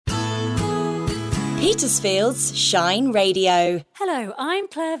Petersfield's Shine Radio. Hello, I'm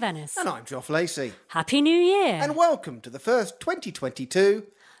Claire Venice. And I'm Geoff Lacey. Happy New Year. And welcome to the first 2022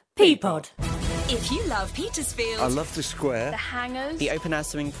 Peapod. If you love Petersfield, I love the square. The hangers. The open air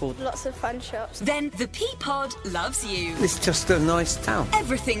swimming pool. Lots of fun shops. then the Peapod loves you. It's just a nice town.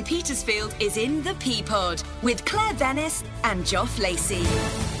 Everything Petersfield is in the Peapod with Claire Venice and Geoff Lacey.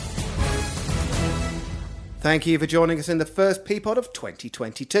 Thank you for joining us in the first Peapod of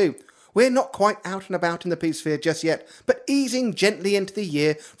 2022. We're not quite out and about in the Petersfield just yet, but easing gently into the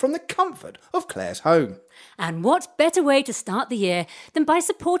year from the comfort of Claire's home. And what better way to start the year than by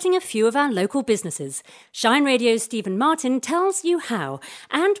supporting a few of our local businesses? Shine Radio's Stephen Martin tells you how,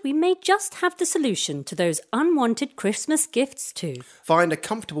 and we may just have the solution to those unwanted Christmas gifts too. Find a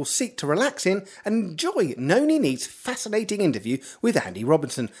comfortable seat to relax in and enjoy Noni Neat's fascinating interview with Andy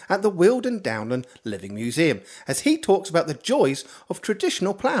Robinson at the Wealdon Downland Living Museum as he talks about the joys of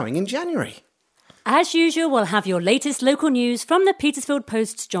traditional ploughing in January. As usual, we'll have your latest local news from the Petersfield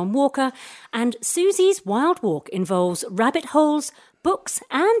Post's John Walker, and Susie's Wild Walk involves rabbit holes, books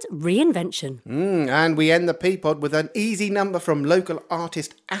and reinvention. And we end the Peapod with an easy number from local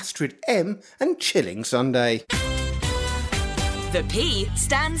artist Astrid M and Chilling Sunday. The P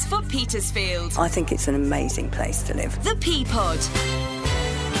stands for Petersfield. I think it's an amazing place to live. The Peapod.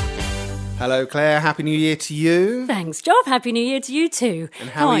 Hello Claire, Happy New Year to you. Thanks, Geoff. Happy New Year to you too.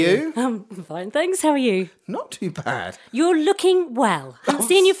 And how are you? Fine, thanks. How are you? Not too bad. You're looking well. I haven't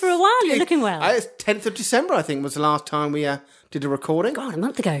seen you for a while. You're looking well. It's 10th of December, I think, was the last time we did a recording. God, a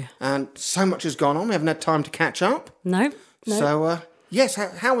month ago. And so much has gone on. We haven't had time to catch up. No. So, yes,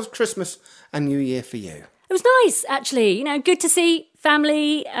 how was Christmas and New Year for you? It was nice, actually. You know, good to see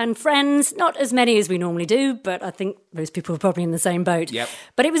family and friends. Not as many as we normally do, but I think most people were probably in the same boat. Yep.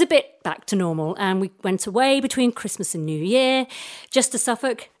 But it was a bit back to normal, and we went away between Christmas and New Year, just to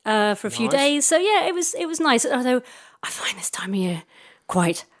Suffolk for a few days. So yeah, it was nice. Although I find this time of year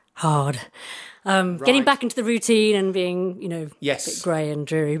quite hard. Getting back into the routine and being, a bit grey and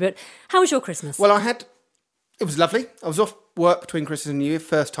dreary. But how was your Christmas? Well, it was lovely. I was off work between Christmas and New Year,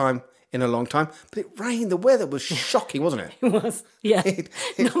 first time in a long time, but it rained. The weather was shocking, wasn't it? It was, yeah.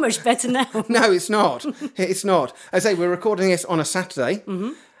 Not much better now. No, it's not. It's not. As I say, we're recording this on a Saturday,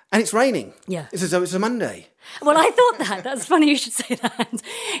 and it's raining. Yeah. It's as though it's a Monday. Well, I thought that. That's funny you should say that.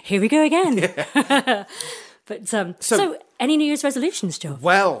 Here we go again. Yeah. But so, any New Year's resolutions, Geoff?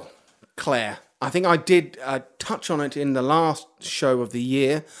 Well, Claire, I think I did touch on it in the last show of the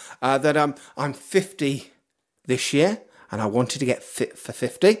year, that I'm 50 this year, and I wanted to get fit for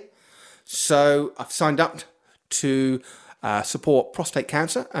 50. So I've signed up to support prostate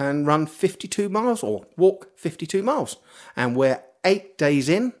cancer and run 52 miles or walk 52 miles. And we're 8 days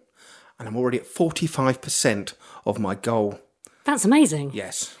in and I'm already at 45% of my goal. That's amazing.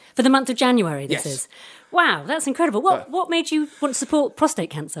 Yes. For the month of January, this Yes. is. Wow, that's incredible. What made you want to support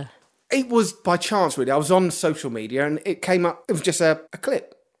prostate cancer? It was by chance, really. I was on social media and it came up. It was just a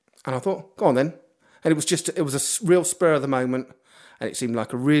clip. And I thought, go on then. And it was a real spur of the moment. And it seemed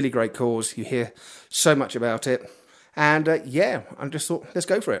like a really great cause. You hear so much about it. And I just thought, let's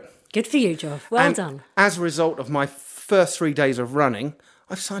go for it. Good for you, Geoff. Well done. As a result of my first 3 days of running,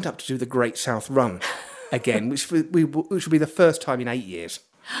 I've signed up to do the Great South Run again, which will be the first time in 8 years.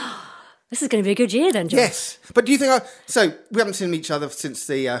 This is going to be a good year then, Geoff. Yes. But do you think so we haven't seen each other since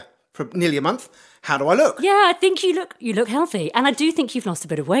for nearly a month. How do I look? Yeah, I think you look healthy. And I do think you've lost a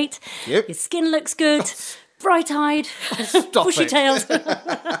bit of weight. Yep. Your skin looks good. Bright-eyed, bushy-tailed.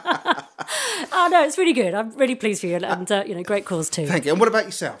 Oh, no, it's really good. I'm really pleased for you. And, great cause too. Thank you. And what about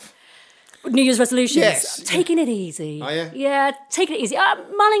yourself? New Year's resolutions? Yes. Taking it easy. Oh, yeah? Yeah, taking it easy. I'm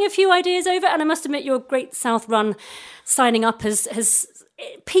mulling a few ideas over, and I must admit your Great South Run signing up has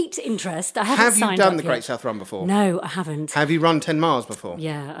piqued interest. I haven't signed up. Have you done the yet. Great South Run before? No, I haven't. Have you run 10 miles before?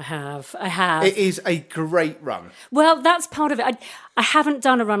 Yeah, I have. It is a great run. Well, that's part of it. I haven't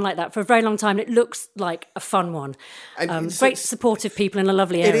done a run like that for a very long time. It looks like a fun one. Great supportive people in a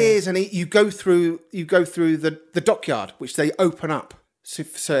lovely area. It is, and you go through the dockyard, which they open up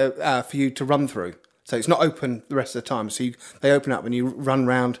for you to run through. So it's not open the rest of the time. So they open up and you run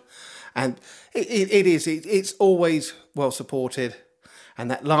round, and it's always well supported. And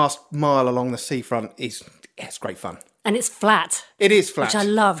that last mile along the seafront it's great fun. And it's flat. It is flat. Which I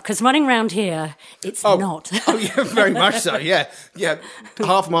love, because running round here, it's not. Oh, yeah, very much so, yeah. Yeah,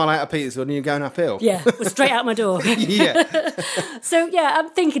 half a mile out of Petersfield and you're going uphill. Yeah, well, straight out my door. Yeah. So, yeah, I'm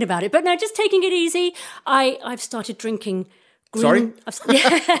thinking about it. But no, just taking it easy. I've started drinking green... Sorry?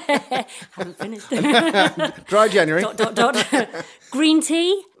 Haven't finished. Dry January. ... Green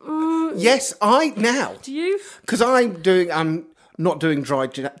tea. Yes, now. Do you? Because I'm doing... not doing dry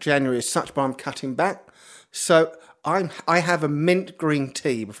January as such, but I'm cutting back. So I have a mint green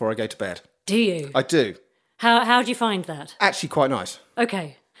tea before I go to bed. Do you? I do. How do you find that? Actually, quite nice.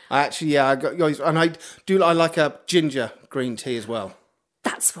 Okay. I like a ginger green tea as well.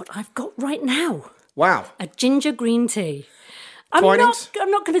 That's what I've got right now. Wow. A ginger green tea. I'm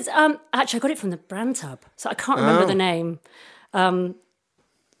not convinced. Actually, I got it from the brand tub, so I can't remember the name.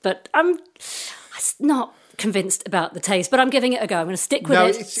 But I'm not convinced about the taste, but I'm giving it a go. I'm going to stick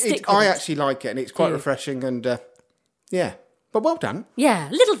with it. I actually like it, and it's quite refreshing, and yeah. But well done. Yeah,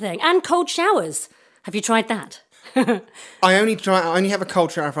 little thing. And cold showers. Have you tried that? I only have a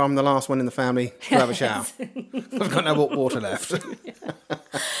cold shower if I'm the last one in the family to have a shower. I've got no water left.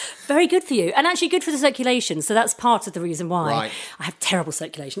 Very good for you. And actually good for the circulation. So that's part of the reason why. Right. I have terrible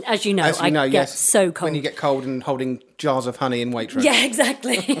circulation. As you know, I get so cold. When you get cold and holding jars of honey in Waitrose. Yeah,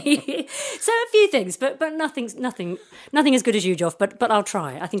 exactly. So a few things, but nothing as good as you, Joff, but I'll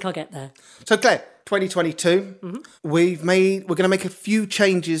try. I think I'll get there. So Claire, 2022, we're going to make a few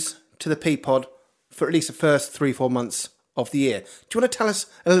changes to the Peapod for at least the first 3-4 months of the year. Do you want to tell us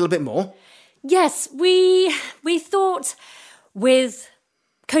a little bit more? Yes, we thought with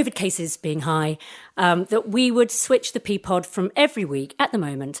COVID cases being high, that we would switch the Peapod from every week at the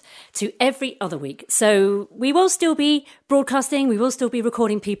moment to every other week. So we will still be broadcasting, we will still be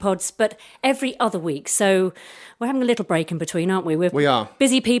recording Peapods, but every other week. So we're having a little break in between, aren't we? We are.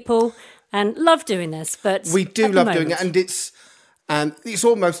 Busy people and love doing this, but we do love doing it, and it's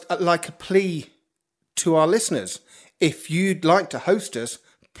almost like a plea to our listeners. If you'd like to host us,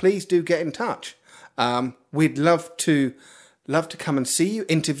 please do get in touch. We'd love to come and see you,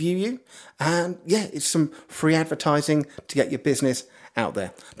 interview you, and it's some free advertising to get your business out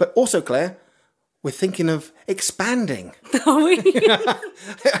there. But also, Claire, we're thinking of expanding. Are we?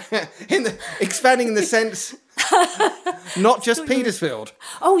 Expanding in the sense, not just Petersfield.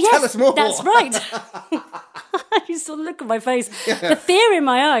 Oh yes, tell us more. That's right. You saw the look on my face, the fear in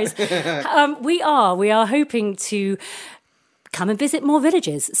my eyes. We are hoping to come and visit more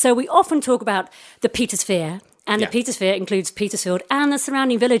villages. So we often talk about the Petersphere. And the Petersphere includes Petersfield and the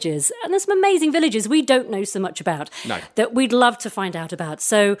surrounding villages. And there's some amazing villages we don't know so much about that we'd love to find out about.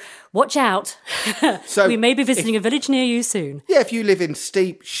 So watch out. So we may be visiting a village near you soon. Yeah, if you live in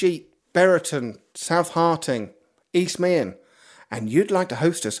Steep, Sheep, Berriton, South Harting, East Meon, and you'd like to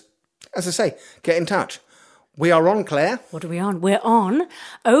host us, as I say, get in touch. We are on, Claire. What are we on? We're on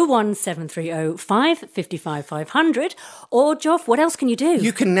 01730 555 500. Or, Joff, what else can you do?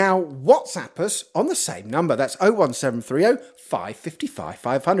 You can now WhatsApp us on the same number. That's 01730 555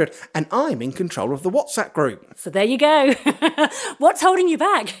 500. And I'm in control of the WhatsApp group. So there you go. What's holding you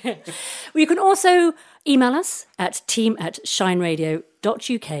back? Well, you can also email us at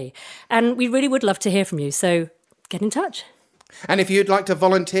team@shineradio.uk. And we really would love to hear from you. So get in touch. And if you'd like to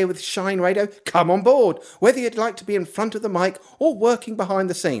volunteer with Shine Radio, come on board. Whether you'd like to be in front of the mic or working behind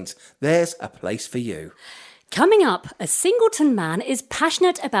the scenes, there's a place for you. Coming up, a Singleton man is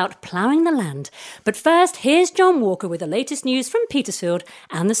passionate about ploughing the land. But first, here's John Walker with the latest news from Petersfield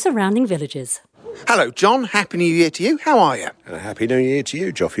and the surrounding villages. Hello, John. Happy New Year to you. How are you? Happy New Year to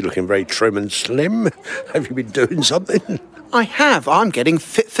you, Joff. You're looking very trim and slim. Have you been doing something? I have. I'm getting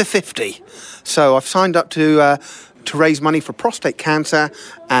fit for 50. So I've signed up to raise money for prostate cancer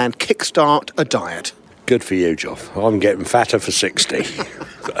and kickstart a diet. Good for you, Joff. I'm getting fatter for 60.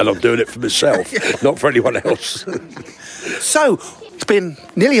 And I'm doing it for myself, not for anyone else. So, it's been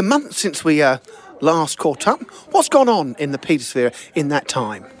nearly a month since we last caught up. What's gone on in the Petersphere in that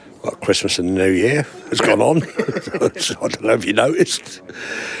time? Well, Christmas and New Year has gone on. I don't know if you noticed.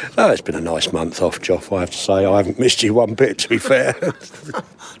 Oh, it's been a nice month off, Joff, I have to say. I haven't missed you one bit, to be fair.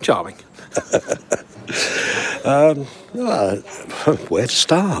 Charming. Where to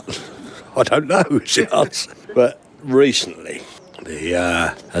start? I don't know, is the answer. But recently,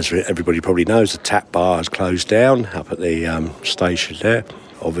 as everybody probably knows, the tap bar has closed down up at the station there.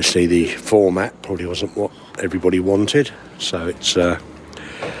 Obviously, the format probably wasn't what everybody wanted, so it's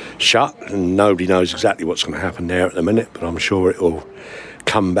shut, and nobody knows exactly what's going to happen there at the minute, but I'm sure it will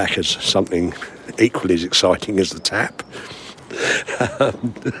come back as something equally as exciting as the tap.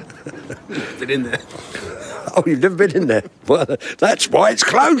 Been in there. Oh, you've never been in there? Well, that's why it's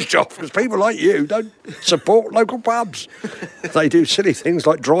closed, Joff, because people like you don't support local pubs. They do silly things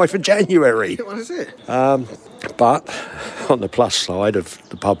like dry for January. What is it? But on the plus side of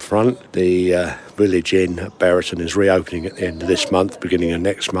the pub front, the village inn at Berriton is reopening at the end of this month, beginning of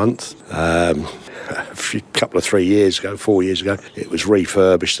next month. A couple of 4 years ago, it was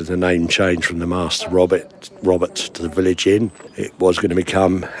refurbished and the name changed from the Master Roberts to the Village Inn. It was going to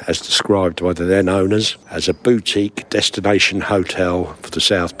become, as described by the then owners, as a boutique destination hotel for the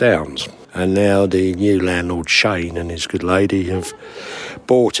South Downs. And now the new landlord, Shane, and his good lady have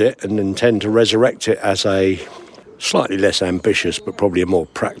bought it and intend to resurrect it as a slightly less ambitious but probably a more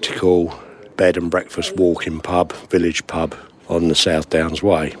practical bed and breakfast walk-in pub, village pub on the South Downs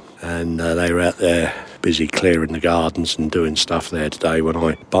Way. And they were out there busy clearing the gardens and doing stuff there today when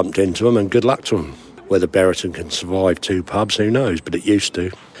I bumped into them, and good luck to them. Whether Berriton can survive 2 pubs, who knows, but it used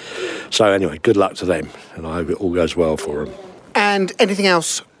to. So anyway, good luck to them, and I hope it all goes well for them. And anything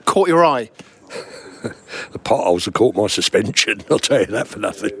else caught your eye? The potholes have caught my suspension, I'll tell you that for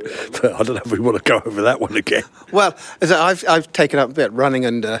nothing. But I don't know if we want to go over that one again. Well, as I've taken up a bit running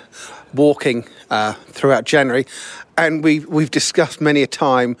and walking throughout January, and we've discussed many a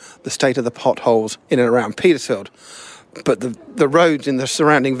time the state of the potholes in and around Petersfield. But the roads in the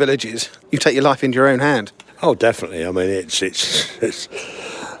surrounding villages, you take your life into your own hand. Oh, definitely. I mean, it's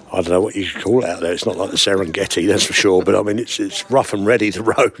I don't know what you could call it out there. It's not like the Serengeti, that's for sure. But I mean, it's rough and ready, the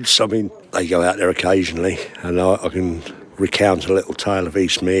roads. I mean, they go out there occasionally, and I can recount a little tale of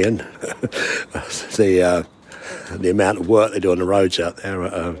East Meehan. The amount of work they do on the roads out there.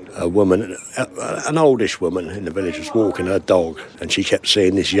 A woman, an oldish woman in the village, was walking her dog, and she kept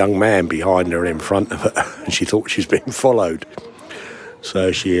seeing this young man behind her and in front of her, and she thought she was being followed.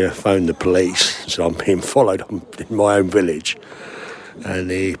 So she phoned the police, said, I'm being followed, I'm in my own village.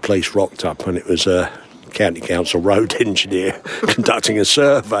 And the police rocked up, and it was a county council road engineer conducting a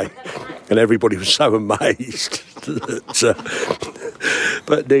survey, and everybody was so amazed.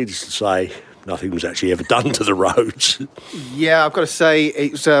 But needless to say, nothing was actually ever done to the roads. Yeah, I've got to say,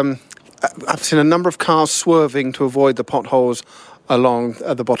 it's I've seen a number of cars swerving to avoid the potholes along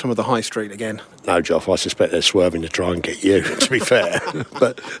at the bottom of the high street again. No, Joff, I suspect they're swerving to try and get you, to be fair.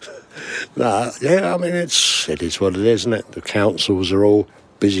 But no, yeah, I mean, it is what it is, isn't it? The councils are all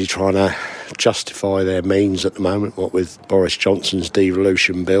busy trying to justify their means at the moment, what with Boris Johnson's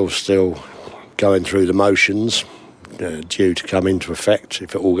devolution bill still going through the motions, due to come into effect,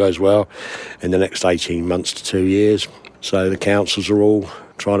 if it all goes well, in the next 18 months to 2 years. So the councils are all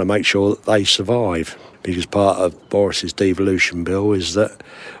trying to make sure that they survive, because part of Boris's devolution bill is that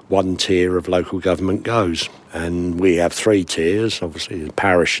one tier of local government goes. And we have 3 tiers, obviously the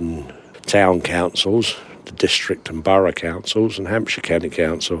parish and town councils, the district and borough councils, and Hampshire County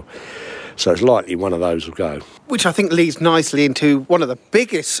Council. So it's likely one of those will go. Which I think leads nicely into one of the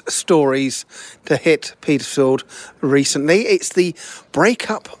biggest stories to hit Petersfield recently. It's the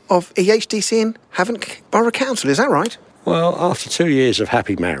breakup of EHDC and Havant Borough Council, is that right? Well, after 2 years of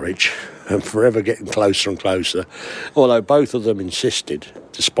happy marriage, and forever getting closer and closer, although both of them insisted,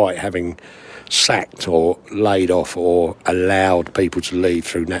 despite having sacked or laid off or allowed people to leave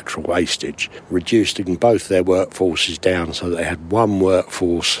through natural wastage, reducing both their workforces down so that they had one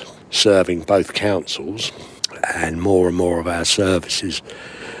workforce serving both councils, and more of our services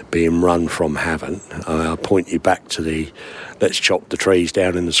being run from Havant. I'll point you back to the let's chop the trees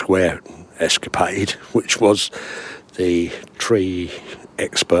down in the square escapade, which was the tree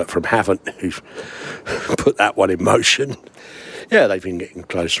expert from Havant who put that one in motion. Yeah, they've been getting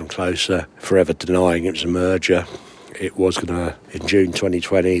closer and closer, forever denying it was a merger. It was going to, in June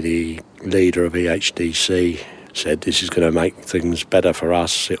 2020, the leader of EHDC said this is going to make things better for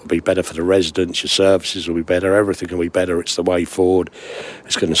us, it'll be better for the residents, your services will be better, everything will be better, it's the way forward,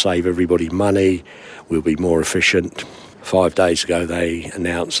 it's going to save everybody money, we'll be more efficient. 5 days ago they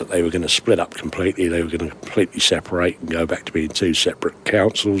announced that they were going to split up completely, they were going to completely separate and go back to being 2 separate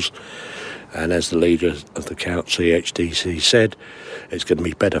councils. And as the leader of the council, EHDC, said, it's going to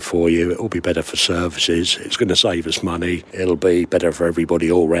be better for you, it will be better for services, it's going to save us money, it'll be better for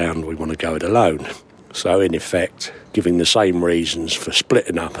everybody all round, we want to go it alone. So in effect, giving the same reasons for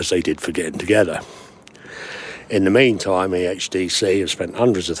splitting up as they did for getting together. In the meantime, EHDC have spent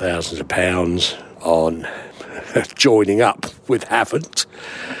hundreds of thousands of pounds on joining up with Havant.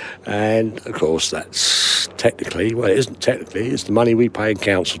 And of course that's technically, well it isn't technically, it's the money we pay in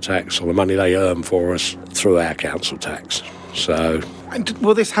council tax or the money they earn for us through our council tax. So, and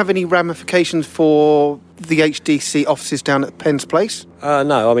will this have any ramifications for the HDC offices down at Penn's Place?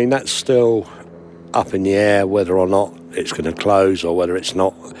 No, I mean that's still up in the air whether or not it's going to close or whether it's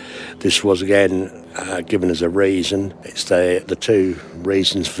not. This was again given as a reason. It's the 2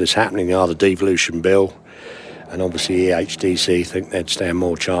 reasons for this happening are the devolution bill, and obviously EHDC think they'd stand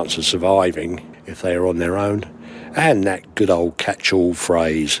more chance of surviving if they are on their own, and that good old catch-all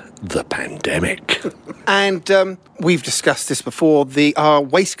phrase, the pandemic. And we've discussed this before, our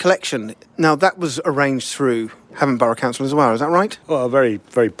waste collection. Now, that was arranged through Havant Borough Council as well, is that right? Well, very,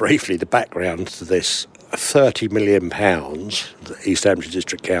 very briefly, the background to this, £30 million that East Hampshire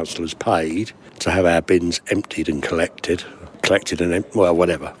District Council has paid to have our bins emptied and collected and,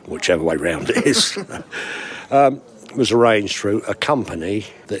 whichever way round it is, was arranged through a company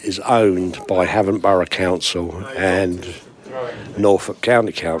that is owned by Havant Borough Council and Norfolk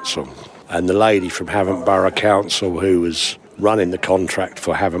County Council. And the lady from Havant Borough Council who was running the contract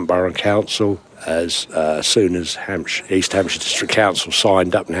for Havant Borough Council, as soon as East Hampshire District Council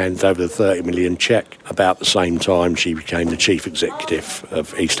signed up and handed over the 30 million cheque, about the same time she became the chief executive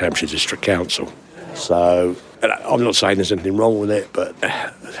of East Hampshire District Council. So I'm not saying there's anything wrong with it, but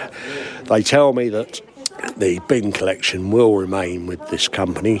they tell me that the bin collection will remain with this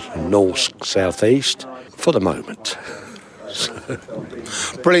company in North South East for the moment.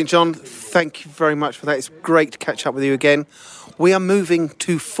 Brilliant, John. Thank you very much for that. It's great to catch up with you again. We are moving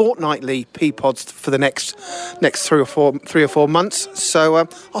to fortnightly P-Pods for the next 3 or 4 months. So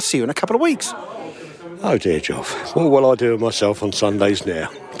I'll see you in a couple of weeks. Oh dear, Joff. What will I do with myself on Sundays now?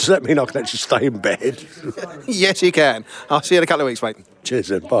 Does that mean I can actually stay in bed? Yes, you can. I'll see you in a couple of weeks, mate. Cheers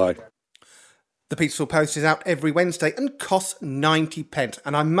then, bye. The Petersfield Post is out every Wednesday and costs 90p.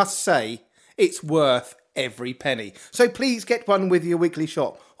 And I must say, it's worth every penny. So please get one with your weekly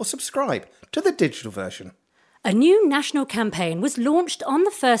shop or subscribe to the digital version. A new national campaign was launched on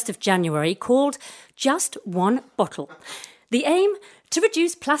the 1st of January called Just One Bottle. The aim? To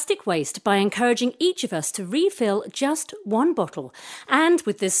reduce plastic waste by encouraging each of us to refill just one bottle. And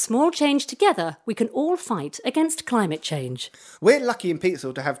with this small change together, we can all fight against climate change. We're lucky in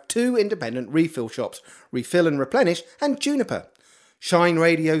Petersfield to have 2 independent refill shops, Refill and Replenish and Juniper. Shine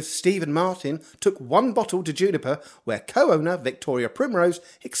Radio's Stephen Martin took 1 bottle to Juniper, where co-owner Victoria Primrose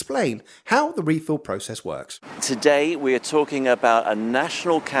explained how the refill process works. Today we are talking about a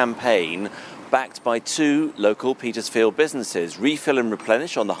national campaign backed by 2 local Petersfield businesses, Refill and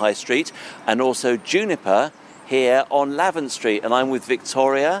Replenish on the High Street and also Juniper here on Lavant Street. And I'm with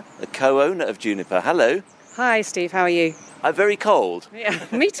Victoria, the co-owner of Juniper. Hello. Hi Steve, how are you? I'm very cold. Yeah,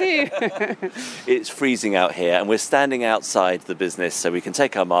 me too. It's freezing out here and we're standing outside the business so we can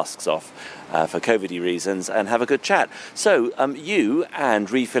take our masks off for COVID-y reasons and have a good chat. So you and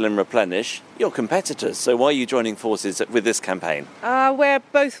Refill and Replenish, you're competitors, so why are you joining forces with this campaign? We're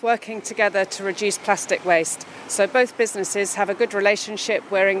both working together to reduce plastic waste. So both businesses have a good relationship,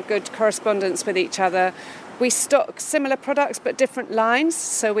 we're in good correspondence with each other. We stock similar products but different lines,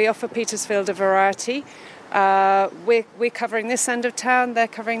 so we offer Petersfield a variety. We're covering this end of town, they're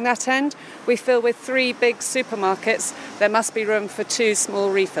covering that end. We fill with 3 big supermarkets. There must be room for 2 small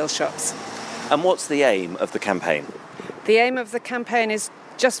refill shops. And what's the aim of the campaign? The aim of the campaign is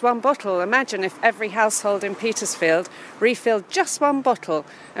just 1 bottle. Imagine if every household in Petersfield refilled just 1 bottle.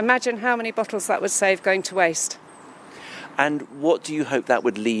 Imagine how many bottles that would save going to waste. And what do you hope that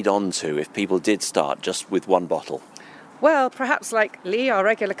would lead on to if people did start just with 1 bottle? Well, perhaps like Lee, our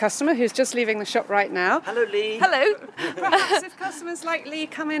regular customer, who's just leaving the shop right now. Hello, Lee. Hello. Perhaps if customers like Lee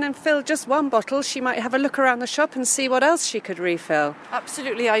come in and fill just 1 bottle, she might have a look around the shop and see what else she could refill.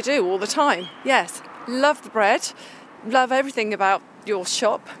 Absolutely, I do, all the time. Yes. Love the bread. Love everything about your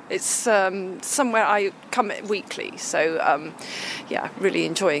shop. It's somewhere I come weekly. So, really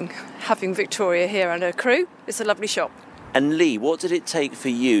enjoying having Victoria here and her crew. It's a lovely shop. And Lee, what did it take for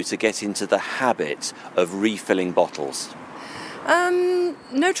you to get into the habit of refilling bottles?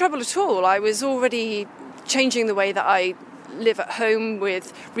 No trouble at all. I was already changing the way that I live at home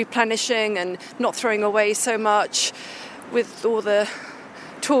with replenishing and not throwing away so much, with all the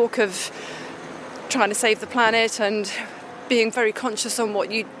talk of trying to save the planet and being very conscious on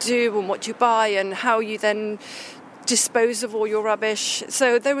what you do and what you buy and how you then dispose of all your rubbish.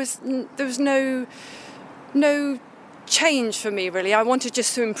 So there was no change for me, really. I wanted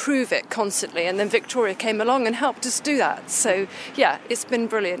just to improve it constantly, and then Victoria came along and helped us do that. So yeah, it's been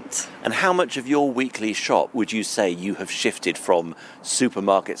brilliant. And how much of your weekly shop would you say you have shifted from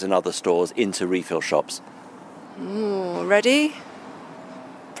supermarkets and other stores into refill shops? Already?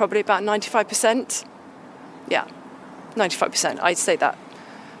 Probably about 95%. Yeah, 95%. I'd say that,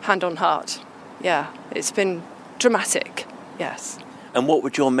 hand on heart. Yeah, it's been dramatic, yes. And what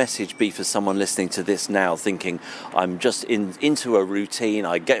would your message be for someone listening to this now, thinking, I'm just into a routine,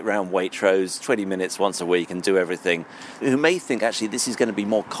 I get around Waitrose 20 minutes once a week and do everything, who may think, actually, this is going to be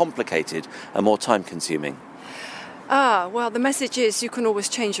more complicated and more time-consuming? Well, the message is you can always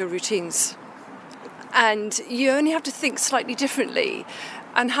change your routines. And you only have to think slightly differently.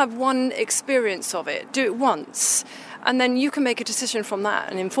 and have one experience of it. Do it once, and then you can make a decision from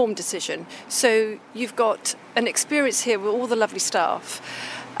that, an informed decision. So you've got an experience here with all the lovely staff,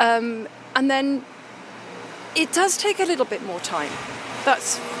 and then it does take a little bit more time,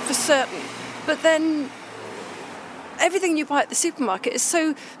 that's for certain. But then everything you buy at the supermarket is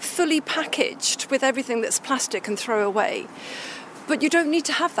so fully packaged with everything that's plastic and throw away. But you don't need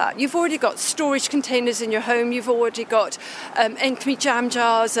to have that. You've already got storage containers in your home. You've already got Encme jam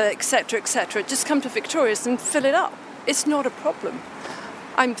jars, etc., etc. Just come to Victoria's and fill it up. It's not a problem.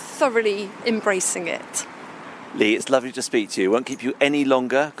 I'm thoroughly embracing it. Lee, it's lovely to speak to you. Won't keep you any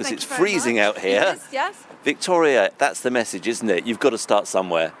longer because it's freezing out here. Yes. Victoria, that's the message, isn't it? You've got to start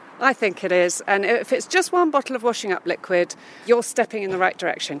somewhere. I think it is. And if it's just one bottle of washing up liquid, you're stepping in the right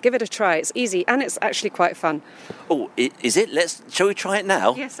direction. Give it a try. It's easy and it's actually quite fun. Oh, is it? Shall we try it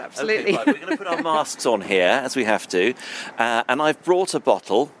now? Yes, absolutely. Okay, right, we're going to put our masks on here, as we have to. And I've brought a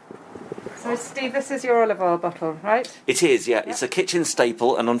bottle. So, Steve, this is your olive oil bottle, right? It is, yeah. It's a kitchen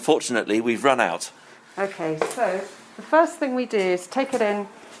staple, and unfortunately, we've run out. Okay, so the first thing we do is take it in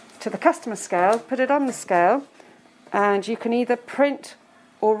to the customer scale, put it on the scale, and you can either print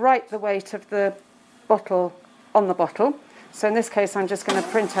or write the weight of the bottle on the bottle. So in this case, I'm just going to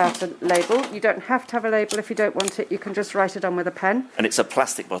print out a label. You don't have to have a label if you don't want it. You can just write it on with a pen. And it's a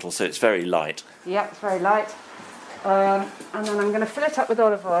plastic bottle, so it's very light. Yeah, it's very light. And then I'm going to fill it up with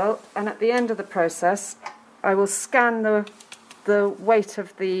olive oil, and at the end of the process, I will scan the weight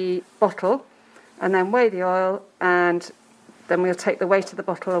of the bottle, and then weigh the oil, and then we'll take the weight of the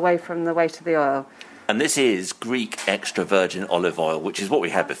bottle away from the weight of the oil. And this is Greek extra virgin olive oil, which is what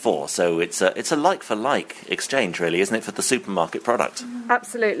we had before. So it's a like-for-like exchange, really, isn't it, for the supermarket product?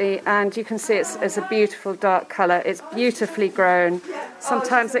 Absolutely, and you can see it's a beautiful dark colour. It's beautifully grown.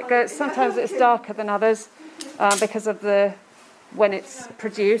 Sometimes it's darker than others because of when it's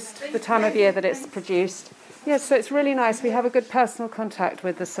produced, the time of year that it's produced. Yes, so it's really nice. We have a good personal contact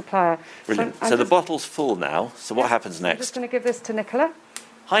with the supplier. Brilliant. So the bottle's full now. So what happens next? I'm just going to give this to Nicola.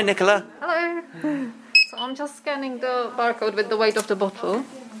 Hi, Nicola. Hello. So I'm just scanning the barcode with the weight of the bottle.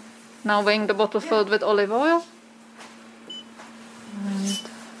 Now weighing the bottle filled with olive oil. And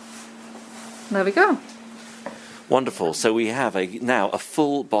there we go. Wonderful. So we have now a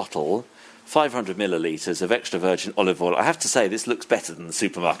full bottle, 500 millilitres of extra virgin olive oil. I have to say, this looks better than the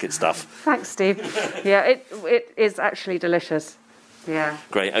supermarket stuff. Thanks, Steve. Yeah, it is actually delicious. Yeah.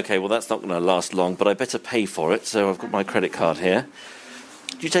 Great. Okay, well, that's not going to last long, but I better pay for it. So I've got my credit card here.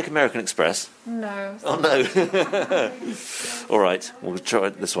 Do you take American Express? No. Oh, no. All right, we'll try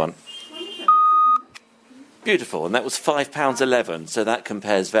this one. Beautiful, and that was £5.11, so that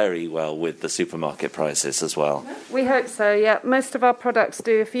compares very well with the supermarket prices as well. We hope so, yeah. Most of our products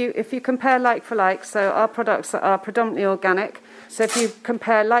do. If you compare like for like, so our products are predominantly organic. So if you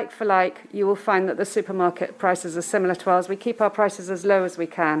compare like for like, you will find that the supermarket prices are similar to ours. We keep our prices as low as we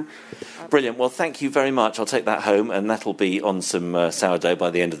can. Brilliant. Well, thank you very much. I'll take that home, and that'll be on some sourdough by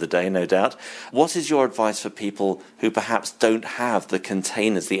the end of the day, no doubt. What is your advice for people who perhaps don't have the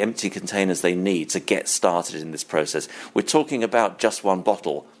containers, the empty containers they need to get started in this process? We're talking about just one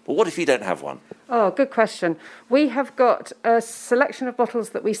bottle, but what if you don't have one? Oh, good question. We have got a selection of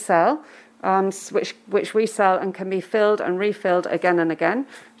bottles that we sell, which we sell and can be filled and refilled again and again.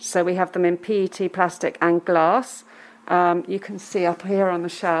 So we have them in PET, plastic and glass. You can see up here on the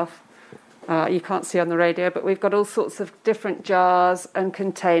shelf. You can't see on the radio, but we've got all sorts of different jars and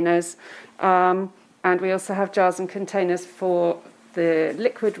containers. And we also have jars and containers for the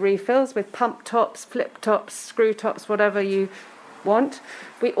liquid refills with pump tops, flip tops, screw tops, whatever you want.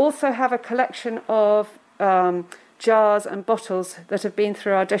 We also have a collection of jars and bottles that have been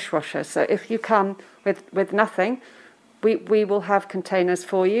through our dishwasher. So if you come with nothing, we will have containers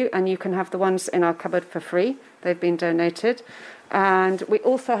for you, and you can have the ones in our cupboard for free. They've been donated. And we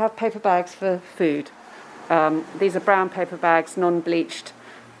also have paper bags for food. These are brown paper bags, non-bleached,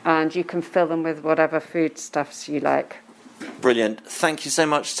 and you can fill them with whatever foodstuffs you like. Brilliant. Thank you so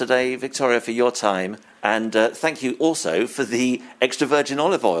much today, Victoria, for your time. And thank you also for the extra virgin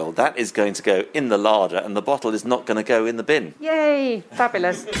olive oil. That is going to go in the larder, and the bottle is not going to go in the bin. Yay!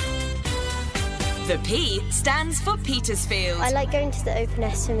 Fabulous. The P stands for Petersfield. I like going to the open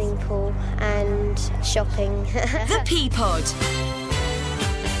air swimming pool and shopping. The P-Pod.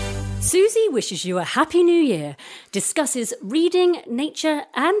 Susie wishes you a happy new year, discusses reading, nature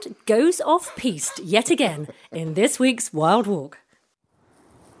and goes off-piste yet again in this week's Wild Walk.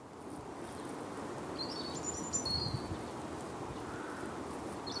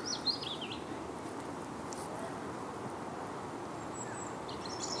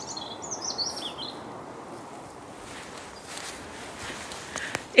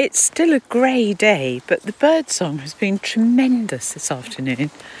 It's still a grey day, but the birdsong has been tremendous this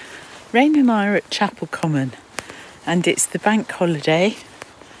afternoon. Rain and I are at Chapel Common, and it's the bank holiday.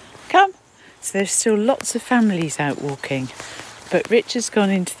 Come! So there's still lots of families out walking, but Richard's gone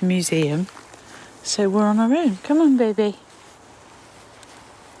into the museum, so we're on our own. Come on, baby.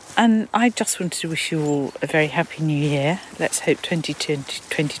 And I just wanted to wish you all a very happy new year. Let's hope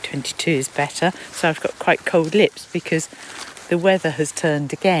 2022 is better. So I've got quite cold lips because the weather has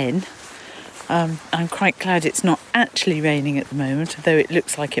turned again. I'm quite glad it's not actually raining at the moment, although it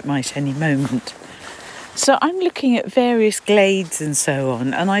looks like it might any moment. So I'm looking at various glades and so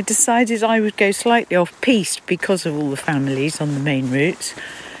on, and I decided I would go slightly off-piste because of all the families on the main routes.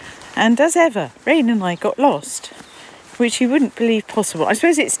 And as ever, Rain and I got lost, which you wouldn't believe possible. I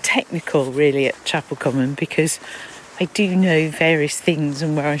suppose it's technical, really, at Chapel Common, because I do know various things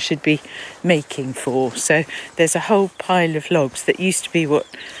and where I should be making for. So there's a whole pile of logs that used to be what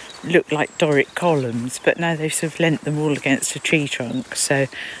looked like Doric columns, but now they've sort of lent them all against a tree trunk. So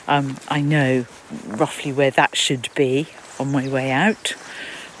I know roughly where that should be on my way out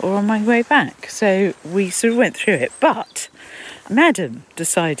or on my way back. So we sort of went through it. But Madam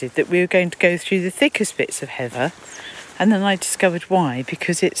decided that we were going to go through the thickest bits of heather. And then I discovered why,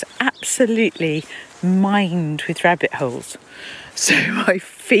 because it's absolutely mined with rabbit holes. So my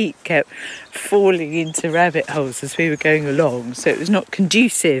feet kept falling into rabbit holes as we were going along. So it was not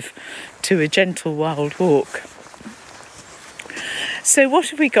conducive to a gentle wild walk. So what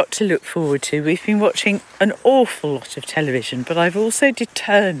have we got to look forward to? We've been watching an awful lot of television, but I've also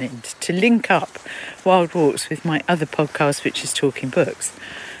determined to link up wild walks with my other podcast, which is Talking Books.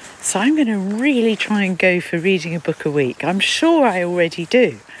 So I'm going to really try and go for reading a book a week. I'm sure I already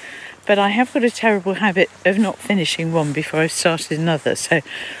do, but I have got a terrible habit of not finishing one before I've started another. So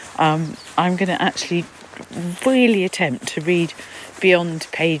I'm going to actually really attempt to read beyond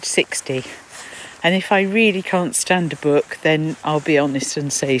page 60. And if I really can't stand a book, then I'll be honest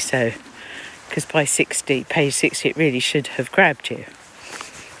and say so. Because by page 60, it really should have grabbed you.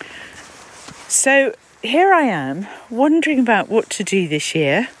 So here I am, wondering about what to do this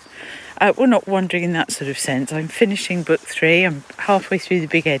year. Well, not wondering in that sort of sense. I'm finishing book 3. I'm halfway through the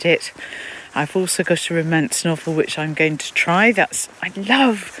big edit. I've also got a romance novel which I'm going to try. I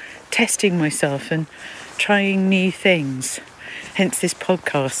love testing myself and trying new things. Hence this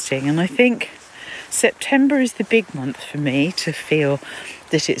podcasting. And I think September is the big month for me to feel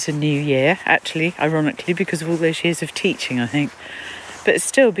that it's a new year. Actually, ironically, because of all those years of teaching, I think. But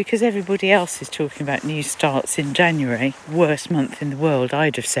still, because everybody else is talking about new starts in January, worst month in the world,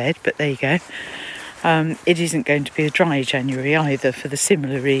 I'd have said, but there you go. It isn't going to be a dry January either for the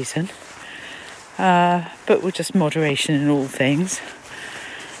similar reason. But with just moderation in all things.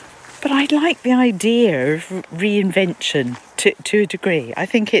 But I like the idea of reinvention to a degree. I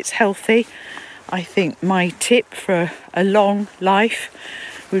think it's healthy. I think my tip for a long life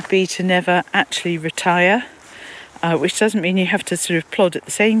would be to never actually retire. Which doesn't mean you have to sort of plod at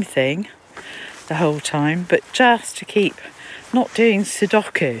the same thing the whole time, but just to keep not doing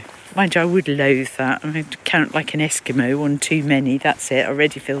Sudoku. Mind you, I would loathe that. I mean, to count like an Eskimo, one too many, that's it. I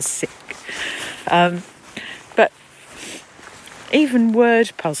already feel sick. But even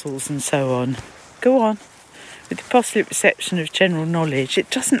word puzzles and so on, go on. With the postulate reception of general knowledge,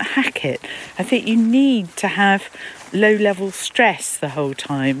 it doesn't hack it. I think you need to have low-level stress the whole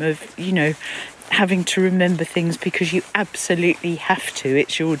time of, having to remember things because you absolutely have to.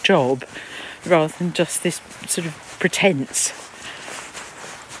 It's your job, rather than just this sort of pretense.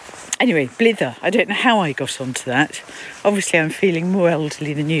 Anyway, blither. I don't know how I got onto that. Obviously, I'm feeling more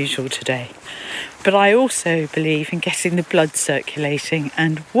elderly than usual today. But I also believe in getting the blood circulating,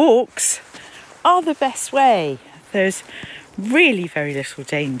 and walks are the best way. There's really very little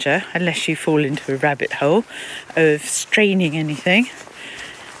danger, unless you fall into a rabbit hole, of straining anything.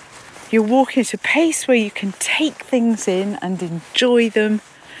 You're walking at a pace where you can take things in and enjoy them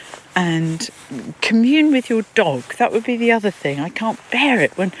and commune with your dog. That would be the other thing. I can't bear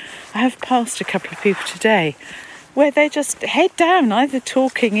it when I have passed a couple of people today where they're just head down, either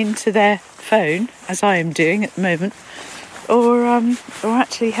talking into their phone, as I am doing at the moment, or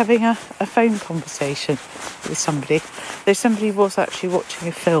actually having a phone conversation with somebody. Though somebody was actually watching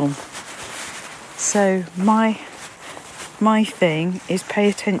a film. So my thing is pay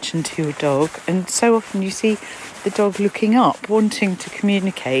attention to your dog, and so often you see the dog looking up, wanting to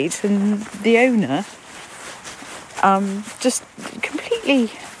communicate, and the owner just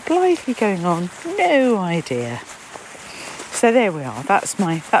completely blithely going on, no idea. So there we are. That's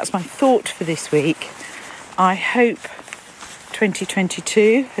my thought for this week. I hope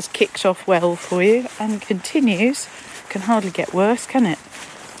 2022 has kicked off well for you and continues. Can hardly get worse, can it?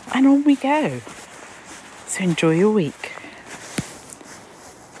 and on we go. So enjoy your week.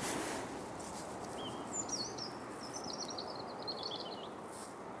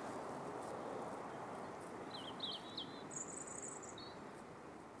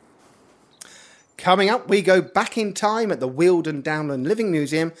 Coming up, we go back in time at the Weald and Downland Living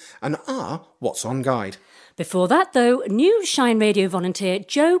Museum and our What's On guide. Before that, though, new Shine Radio volunteer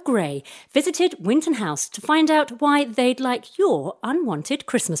Joe Gray visited Winton House to find out why they'd like your unwanted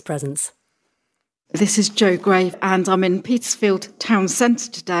Christmas presents. This is Jo Gray and I'm in Petersfield Town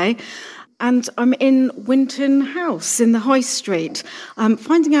Centre today, and I'm in Winton House in the High Street,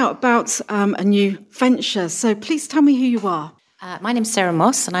 finding out about a new venture. So please tell me who you are. My name's Sarah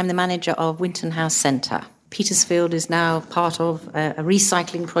Moss and I'm the manager of Winton House Centre. Petersfield is now part of a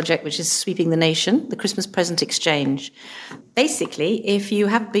recycling project which is sweeping the nation, the Christmas Present Exchange. Basically, if you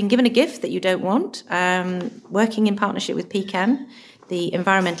have been given a gift that you don't want, working in partnership with Pecan, the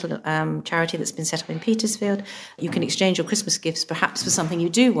environmental charity that's been set up in Petersfield, you can exchange your Christmas gifts perhaps for something you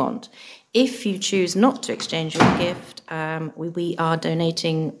do want. If you choose not to exchange your gift, we are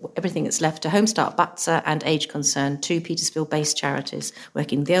donating everything that's left to Home Start Butser and Age Concern, two Petersfield-based charities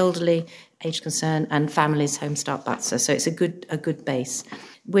working with the elderly, Age Concern and families Home Start Butser. So it's a good base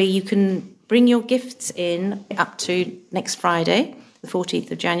where you can bring your gifts in up to next Friday, the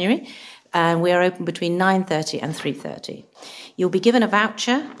 14th of January. And we are open between 9:30 and 3:30. You'll be given a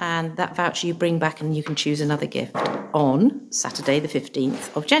voucher, and that voucher you bring back and you can choose another gift. On Saturday, the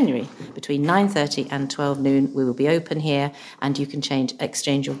 15th of January, between 9:30 and 12 noon, we will be open here and you can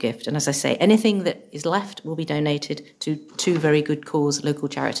exchange your gift. And as I say, anything that is left will be donated to two very good cause local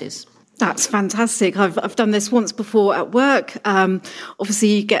charities. That's fantastic. I've done this once before at work. Obviously,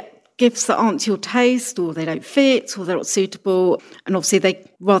 you get gifts that aren't to your taste or they don't fit or they're not suitable. And obviously,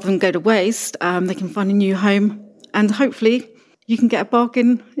 rather than go to waste, they can find a new home and hopefully you can get a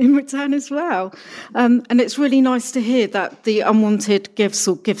bargain in return as well. And it's really nice to hear that the unwanted gifts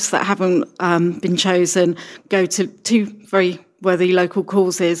or gifts that haven't been chosen go to two very worthy local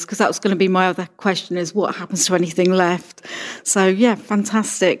causes, because that was going to be my other question, is what happens to anything left. So, yeah,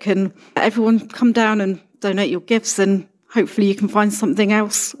 fantastic. And everyone come down and donate your gifts and hopefully you can find something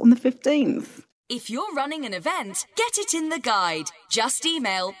else on the 15th. If you're running an event, get it in the guide. Just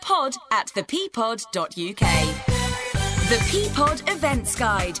email pod@thepeapod.uk. The Peapod Events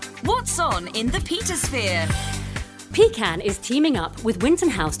Guide. What's on in the Petersphere? Pecan is teaming up with Winton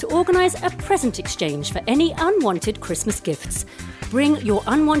House to organise a present exchange for any unwanted Christmas gifts. Bring your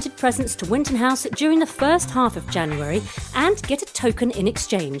unwanted presents to Winton House during the first half of January and get a token in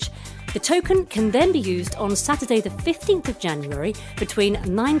exchange. The token can then be used on Saturday the 15th of January between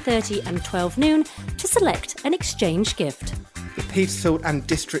 9:30 and 12 noon to select an exchange gift. The Petersfield and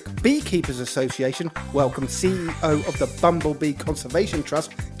District Beekeepers Association welcomes CEO of the Bumblebee Conservation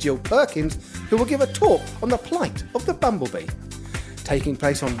Trust, Jill Perkins, who will give a talk on the plight of the bumblebee. Taking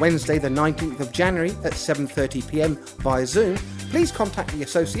place on Wednesday the 19th of January at 7:30pm via Zoom, please contact the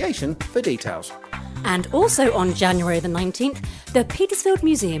association for details. And also on January the 19th, the Petersfield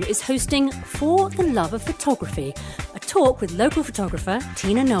Museum is hosting For the Love of Photography, a talk with local photographer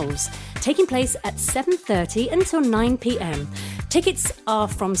Tina Knowles, taking place at 7:30 until 9pm. Tickets are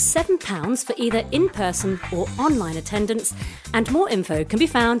from £7 for either in-person or online attendance, and more info can be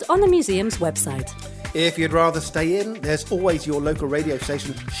found on the museum's website. If you'd rather stay in, there's always your local radio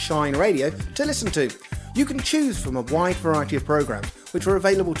station, Shine Radio, to listen to. You can choose from a wide variety of programmes, which are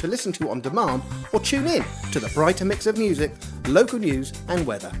available to listen to on demand or tune in to the brighter mix of music, local news and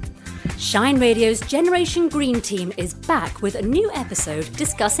weather. Shine Radio's Generation Green team is back with a new episode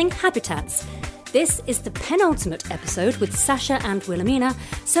discussing habitats. This is the penultimate episode with Sasha and Wilhelmina,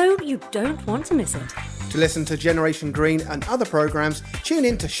 so you don't want to miss it. To listen to Generation Green and other programmes, tune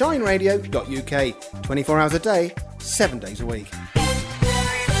in to shineradio.uk, 24 hours a day, 7 days a week.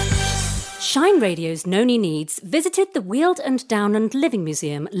 Shine Radio's Noni Needs visited the Weald and Downland Living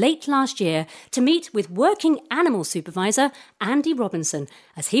Museum late last year to meet with working animal supervisor Andy Robinson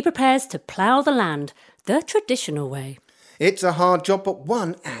as he prepares to plough the land the traditional way. It's a hard job, but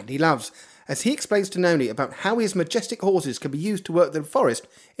one Andy loves, as he explains to Noni about how his majestic horses can be used to work the forest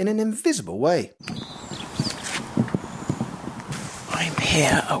in an invisible way. I'm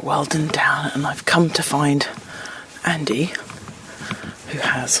here at Weldon Down and I've come to find Andy, who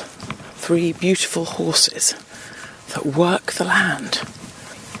has 3 beautiful horses that work the land.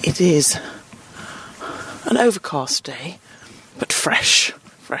 It is an overcast day, but fresh,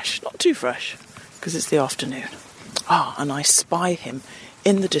 not too fresh, because it's the afternoon. And I spy him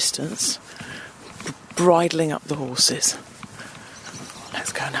in the distance, bridling up the horses.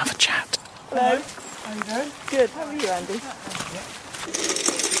 Let's go and have a chat. Hello. How are you doing? Good. How are you, Andy?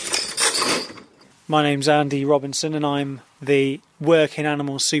 My name's Andy Robinson and I'm the working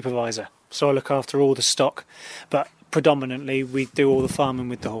animals supervisor. So I look after all the stock, but predominantly we do all the farming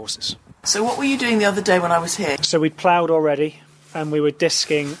with the horses. So what were you doing the other day when I was here? So we'd ploughed already and we were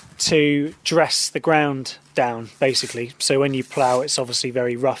disking to dress the ground down, basically. So when you plough, it's obviously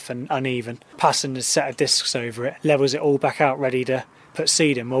very rough and uneven. Passing a set of discs over it levels it all back out, ready to put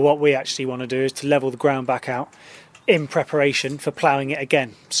seed in. Well, what we actually want to do is to level the ground back out in preparation for ploughing it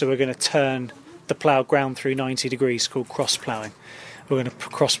again. So we're going to turn the ploughed ground through 90 degrees, called cross ploughing. We're going to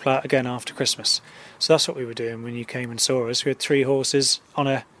cross plough it again after Christmas. So that's what we were doing when you came and saw us. We had 3 horses on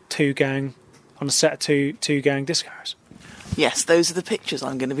a set of two gang disc harrows. Yes, those are the pictures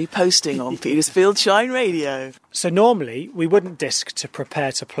I'm going to be posting on Petersfield Shine Radio. So normally we wouldn't disc to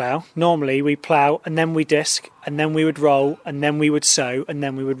prepare to plough. Normally we plough and then we disc and then we would roll and then we would sow and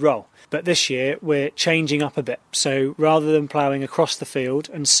then we would roll. But this year we're changing up a bit. So rather than ploughing across the field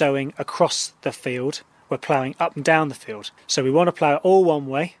and sowing across the field, we're ploughing up and down the field. So we want to plough it all one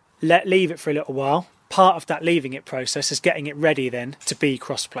way, leave it for a little while. Part of that leaving it process is getting it ready then to be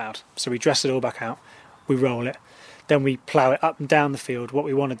cross-ploughed. So we dress it all back out, we roll it, then we plough it up and down the field. What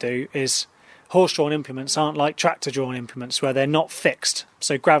we want to do is, horse-drawn implements aren't like tractor-drawn implements where they're not fixed,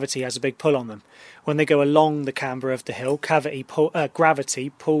 so gravity has a big pull on them. When they go along the camber of the hill, gravity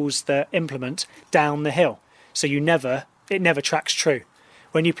pulls the implement down the hill, so it never tracks true.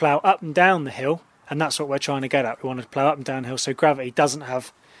 When you plough up and down the hill, and that's what we're trying to get at, we want to plough up and down the hill so gravity doesn't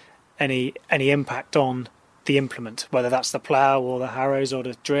have any impact on the implement, whether that's the plough or the harrows or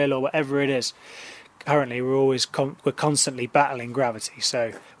the drill or whatever it is. Currently we're constantly battling gravity,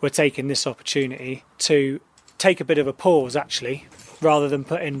 so we're taking this opportunity to take a bit of a pause. Actually, rather than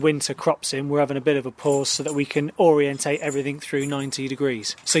putting winter crops in, we're having a bit of a pause so that we can orientate everything through 90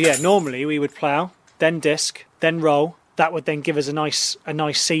 degrees. So yeah, normally we would plough, then disc, then roll. That would then give us a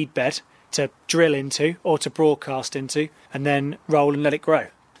nice seed bed to drill into or to broadcast into, and then roll and let it grow.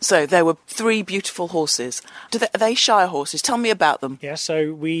 So there were 3 beautiful horses. Are they Shire horses? Tell me about them. Yeah,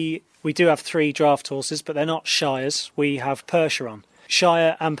 so we do have 3 draft horses, but they're not Shires. We have Percheron.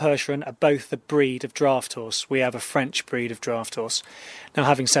 Shire and Percheron are both a breed of draft horse. We have a French breed of draft horse. Now,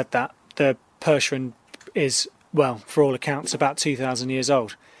 having said that, the Percheron is, well, for all accounts, about 2,000 years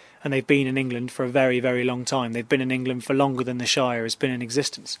old. And they've been in England for a very, very long time. They've been in England for longer than the Shire has been in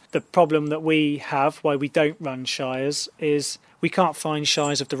existence. The problem that we have, why we don't run Shires, is we can't find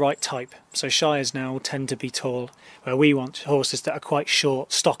Shires of the right type. So Shires now tend to be tall, where we want horses that are quite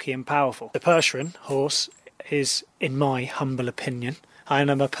short, stocky and powerful. The Percheron horse is, in my humble opinion, I am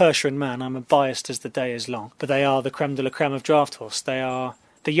a Percheron man, I'm as biased as the day is long, but they are the creme de la creme of draft horse. They are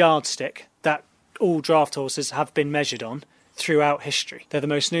the yardstick that all draft horses have been measured on throughout history. They're the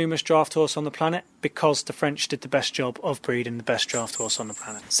most numerous draft horse on the planet because the French did the best job of breeding the best draft horse on the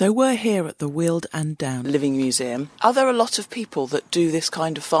planet. So we're here at the Wheeled and Down Living Museum. Are there a lot of people that do this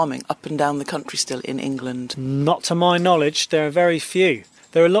kind of farming up and down the country still in England? Not to my knowledge, there are very few.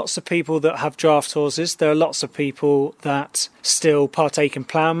 There are lots of people that have draft horses. There are lots of people that still partake in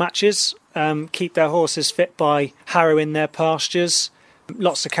plough matches, keep their horses fit by harrowing their pastures.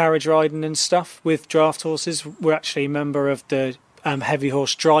 Lots of carriage riding and stuff with draft horses. We're actually a member of the Heavy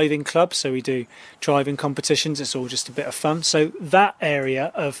Horse Driving Club, so we do driving competitions. It's all just a bit of fun. So that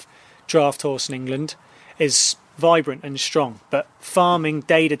area of draft horse in England is vibrant and strong, but farming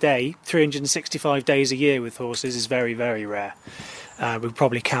day to day, 365 days a year with horses is very, very rare. We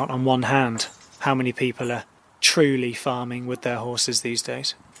probably count on one hand how many people are truly farming with their horses these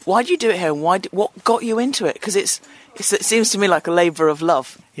days. Why do you do it here, and what got you into it? Because it seems to me like a labour of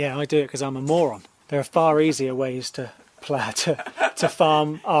love. Yeah, I do it because I'm a moron. There are far easier ways to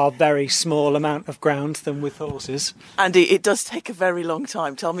farm our very small amount of ground than with horses. Andy, it does take a very long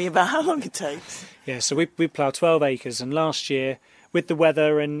time. Tell me about how long it takes. Yeah, so we plough 12 acres, and last year, with the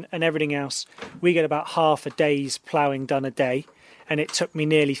weather and everything else, we get about half a day's ploughing done a day, and it took me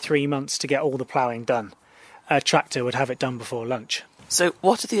nearly 3 months to get all the ploughing done. A tractor would have it done before lunch. So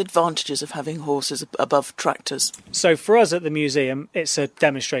what are the advantages of having horses above tractors? So for us at the museum, it's a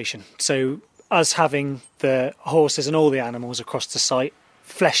demonstration. So us having the horses and all the animals across the site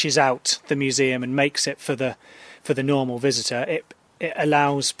fleshes out the museum and makes it for the normal visitor. It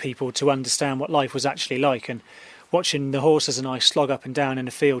allows people to understand what life was actually like, and watching the horses and I slog up and down in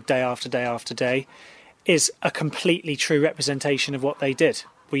the field day after day after day is a completely true representation of what they did.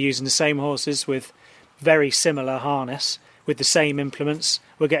 We're using the same horses with very similar harness, with the same implements.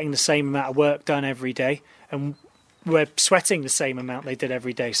 We're getting the same amount of work done every day, and we're sweating the same amount they did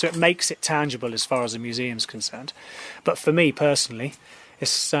every day. So it makes it tangible as far as the museum's concerned. But for me personally,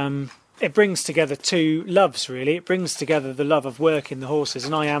 it's it brings together two loves, really. It brings together the love of working the horses,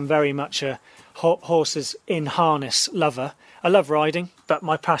 and I am very much a horses in harness lover. I love riding, but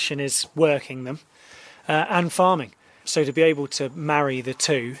my passion is working them and farming. So to be able to marry the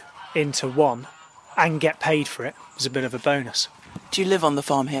two into one and get paid for it is a bit of a bonus. Do you live on the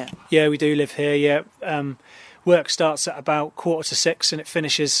farm here? Yeah, we do live here, yeah. Work starts at about 5:45 and it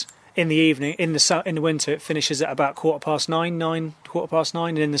finishes in the evening. In the winter, it finishes at about 9:15,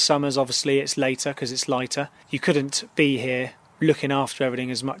 and in the summers, obviously, it's later because it's lighter. You couldn't be here looking after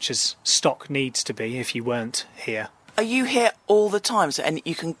everything as much as stock needs to be if you weren't here. Are you here all the time? So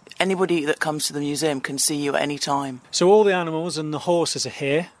anybody that comes to the museum can see you at any time? So all the animals and the horses are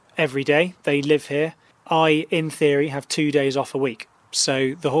here every day. They live here. I, in theory, have 2 days off a week.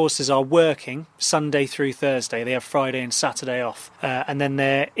 So the horses are working Sunday through Thursday. They have Friday and Saturday off. And then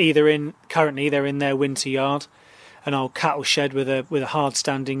they're currently they're in their winter yard, an old cattle shed with a hard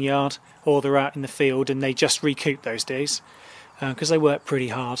standing yard, or they're out in the field and they just recoup those days because they work pretty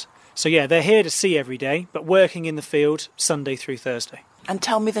hard. So yeah, they're here to see every day, but working in the field Sunday through Thursday. And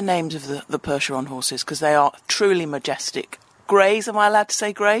tell me the names of the Percheron horses, because they are truly majestic. Greys, am I allowed to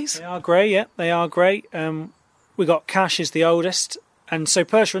say greys? They are grey, yeah, they are grey. We got Cash is the oldest, and so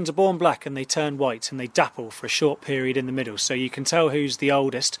Percherons are born black and they turn white and they dapple for a short period in the middle, so you can tell who's the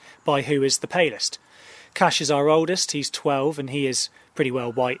oldest by who is the palest. Cash is our oldest, he's 12 and he is pretty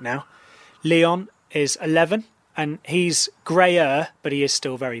well white now. Leon is 11 and he's greyer, but he is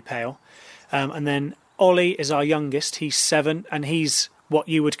still very pale. And then Ollie is our youngest, he's 7 and he's what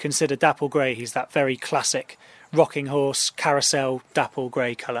you would consider dapple grey. He's that very classic rocking horse, carousel, dapple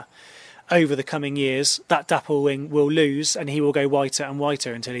grey colour. Over the coming years, that dapple wing will lose and he will go whiter and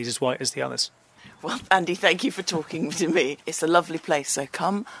whiter until he's as white as the others. Well, Andy, thank you for talking to me. It's a lovely place, so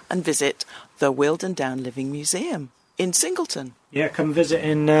come and visit the Weald and Down Living Museum in Singleton. Yeah, come visit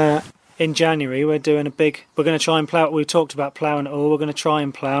in January. We're going to try and plough. We talked about ploughing it all. We're going to try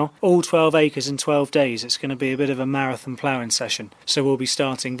and plough all 12 acres in 12 days. It's going to be a bit of a marathon ploughing session. So we'll be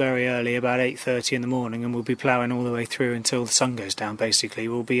starting very early, about 8:30 in the morning, and we'll be ploughing all the way through until the sun goes down, basically.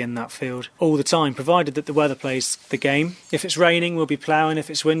 We'll be in that field all the time, provided that the weather plays the game. If it's raining, we'll be ploughing.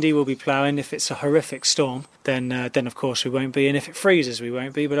 If it's windy, we'll be ploughing. If it's a horrific storm, then of course we won't be. And if it freezes, we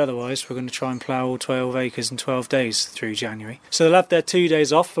won't be. But otherwise, we're going to try and plough all 12 acres in 12 days through January. So they'll have their 2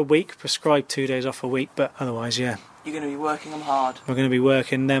 days off a week, prescribed 2 days off a week, but otherwise, yeah. You're going to be working them hard. We're going to be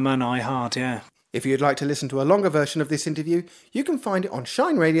working them and I hard, yeah. If you'd like to listen to a longer version of this interview, you can find it on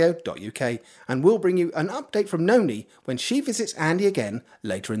shineradio.uk, and we'll bring you an update from Noni when she visits Andy again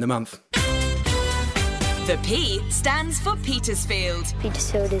later in the month. The P stands for Petersfield.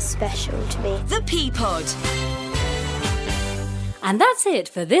 Petersfield is special to me. The P-Pod. And that's it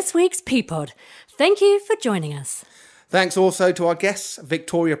for this week's P-Pod. Thank you for joining us. Thanks also to our guests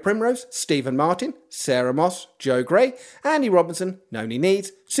Victoria Primrose, Stephen Martin, Sarah Moss, Joe Gray, Andy Robinson, Noni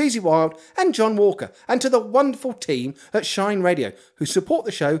Needs, Susie Wild and John Walker, and to the wonderful team at Shine Radio who support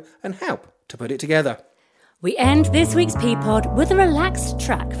the show and help to put it together. We end this week's P-Pod with a relaxed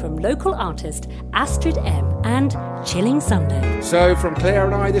track from local artist Astrid M and Chilling Sunday. So from Claire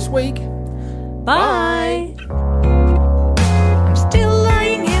and I this week, bye! I'm still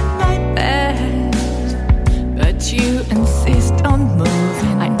lying in my bed, but you insist on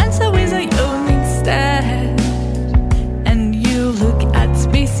moving. I answer with a yawn instead, and you look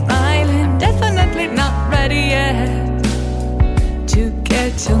at me smiling. Definitely not ready yet to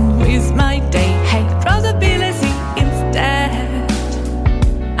get on with my day. Hey, rather be lazy instead.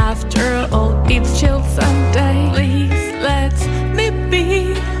 After all, it's chill Sunday. Please let me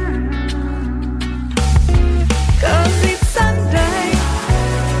be, 'cause it's Sunday.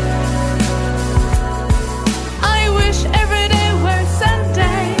 I wish every day were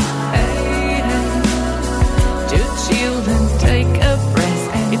Sunday. Hey, hey. To chill and take a breath.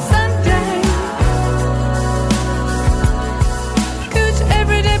 And it's Sunday. Could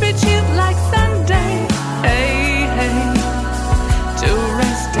every day be chill like Sunday? Hey, hey. To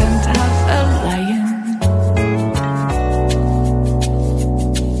rest and have a lion.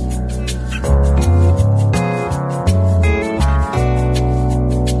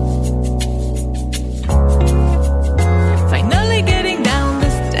 Finally getting down the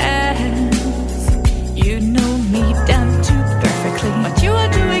stairs. You know me down too perfectly. What you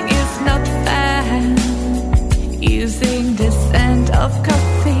are doing is not fair. Using the scent of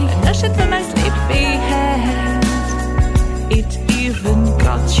coffee and a shit from my sleepy head. It even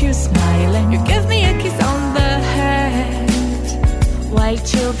got you smiling. You gave me a kiss on the head while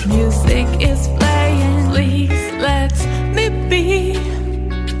chilled music is playing. Please let me be,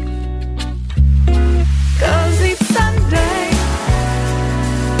 'cause it's Sunday.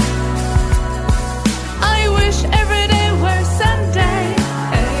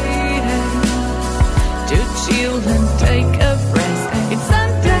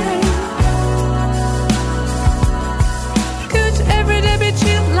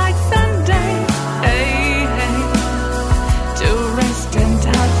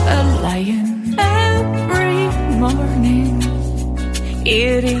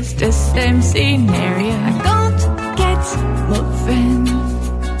 same scenario. I can't get moving.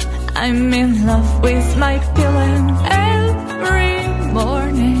 I'm in love with my pillow every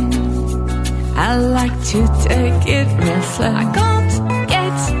morning. I like to take it real slow. I can't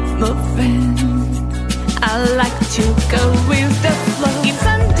get moving. I like to go with the flow. It's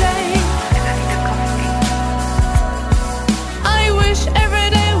Sunday. I wish every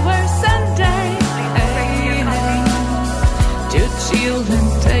day were Sunday. To chill and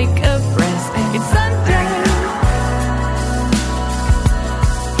take a rest. It's Sunday.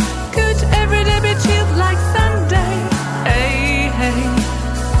 Could every day be chilled like Sunday?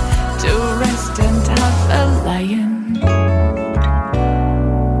 To rest and have a lion.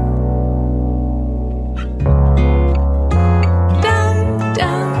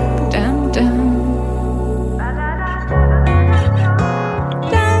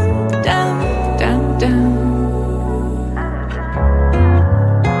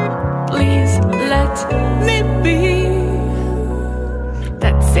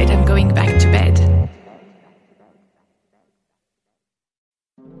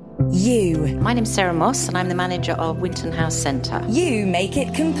 My name's Sarah Moss and I'm the manager of Winton House Centre. You make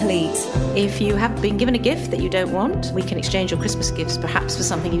it complete. If you have been given a gift that you don't want, we can exchange your Christmas gifts perhaps for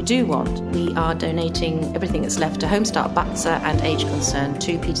something you do want. We are donating everything that's left to Home Start Butser and Age Concern,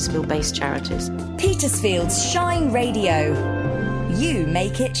 two Petersfield-based charities. Petersfield's Shine Radio. You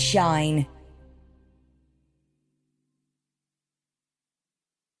make it shine.